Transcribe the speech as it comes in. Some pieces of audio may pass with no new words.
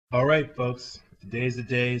All right, folks, today's the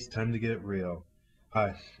day. It's time to get real.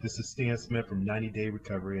 Hi, this is Stan Smith from 90 Day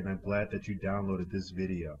Recovery, and I'm glad that you downloaded this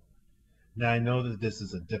video. Now, I know that this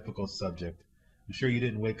is a difficult subject. I'm sure you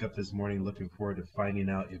didn't wake up this morning looking forward to finding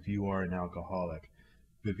out if you are an alcoholic.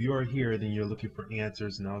 But if you are here, then you're looking for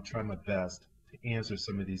answers, and I'll try my best to answer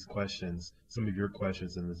some of these questions, some of your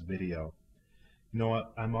questions in this video. You know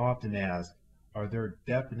what? I'm often asked, are there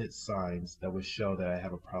definite signs that would show that I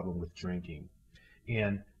have a problem with drinking?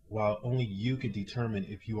 And while only you can determine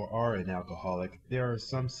if you are an alcoholic, there are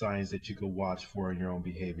some signs that you can watch for in your own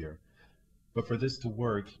behavior. But for this to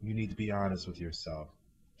work, you need to be honest with yourself.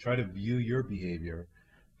 Try to view your behavior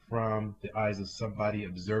from the eyes of somebody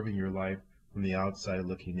observing your life from the outside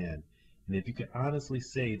looking in. And if you can honestly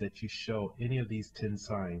say that you show any of these 10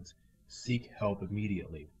 signs, seek help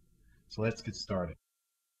immediately. So let's get started.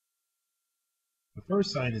 The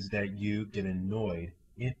first sign is that you get annoyed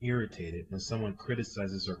and irritated when someone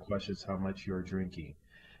criticizes or questions how much you are drinking.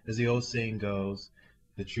 As the old saying goes,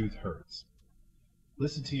 the truth hurts.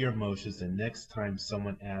 Listen to your emotions the next time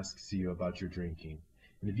someone asks you about your drinking.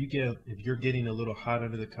 And if you're getting a little hot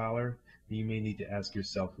under the collar, then you may need to ask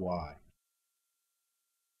yourself why.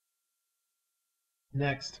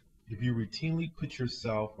 Next, if you routinely put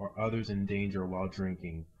yourself or others in danger while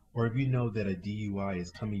drinking, or if you know that a DUI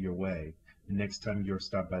is coming your way the next time you're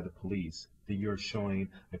stopped by the police, then you're showing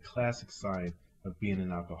a classic sign of being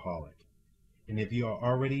an alcoholic. And if you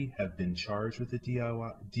already have been charged with a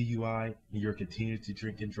DUI and you're continuing to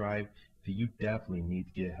drink and drive, then you definitely need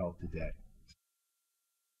to get help today.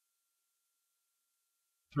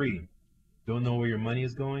 3. Don't know where your money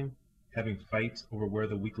is going? Having fights over where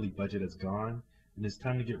the weekly budget has gone? And it's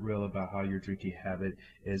time to get real about how your drinking habit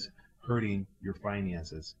is hurting your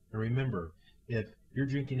finances. And remember, if your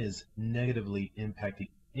drinking is negatively impacting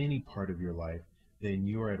any part of your life, then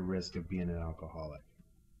you are at risk of being an alcoholic.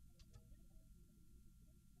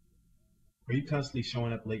 Are you constantly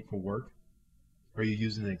showing up late for work? Are you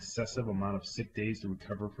using an excessive amount of sick days to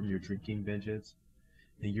recover from your drinking binges?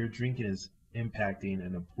 Then your drinking is impacting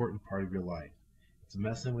an important part of your life. It's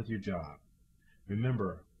messing with your job.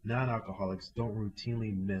 Remember, non-alcoholics don't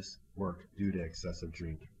routinely miss work due to excessive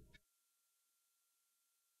drinking.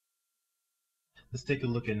 Let's take a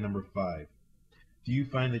look at number 5. Do you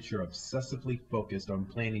find that you're obsessively focused on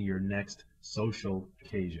planning your next social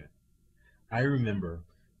occasion? I remember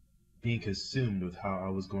being consumed with how I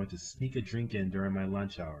was going to sneak a drink in during my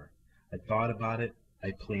lunch hour. I thought about it,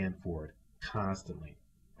 I planned for it, constantly.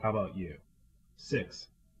 How about you? 6.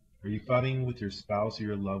 Are you fighting with your spouse or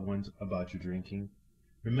your loved ones about your drinking?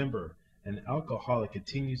 Remember, an alcoholic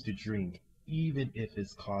continues to drink even if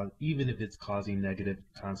it's causing negative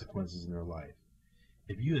consequences in their life.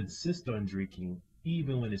 If you insist on drinking,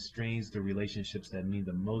 even when it strains the relationships that mean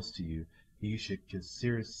the most to you, you should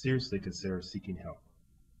seriously consider seeking help.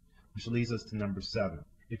 Which leads us to number 7.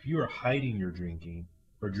 If you are hiding your drinking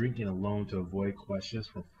or drinking alone to avoid questions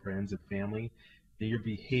from friends and family, then your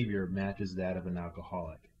behavior matches that of an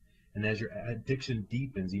alcoholic. And as your addiction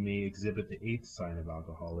deepens, you may exhibit the 8th sign of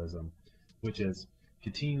alcoholism, which is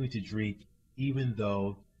continuing to drink even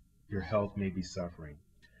though your health may be suffering.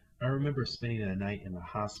 I remember spending a night in the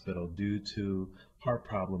hospital due to heart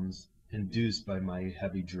problems induced by my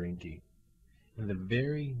heavy drinking. And the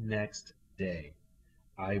very next day,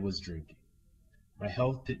 I was drinking. My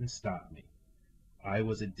health didn't stop me. I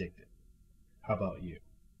was addicted. How about you?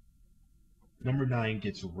 Number 9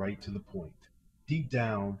 gets right to the point. Deep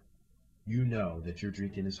down, you know that your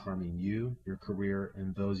drinking is harming you, your career,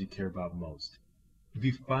 and those you care about most. If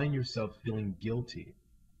you find yourself feeling guilty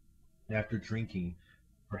after drinking,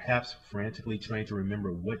 perhaps frantically trying to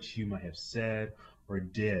remember what you might have said or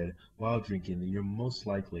did while drinking, then you're most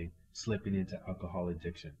likely slipping into alcohol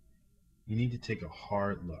addiction. You need to take a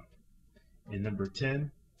hard look. And number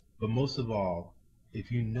 10, but most of all, if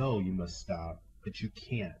you know you must stop, but you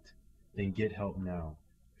can't, then get help now.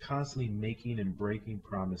 Constantly making and breaking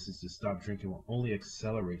promises to stop drinking will only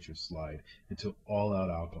accelerate your slide into all-out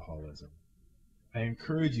alcoholism. I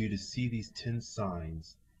encourage you to see these 10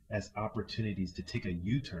 signs as opportunities to take a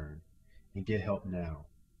U-turn and get help now.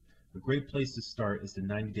 A great place to start is the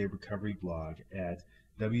 90 Day Recovery blog at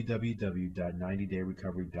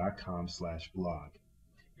www.90dayrecovery.com/blog.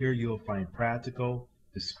 Here you'll find practical,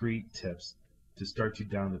 discrete tips to start you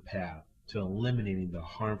down the path to eliminating the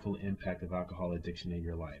harmful impact of alcohol addiction in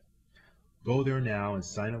your life. Go there now and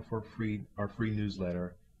sign up for our free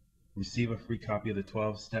newsletter, receive a free copy of the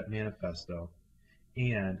 12-Step Manifesto,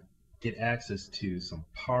 and get access to some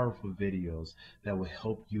powerful videos that will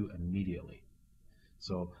help you immediately.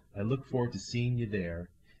 So I look forward to seeing you there.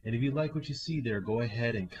 And if you like what you see there, go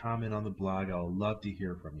ahead and comment on the blog. I'll love to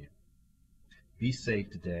hear from you. Be safe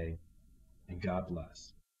today, and God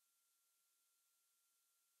bless.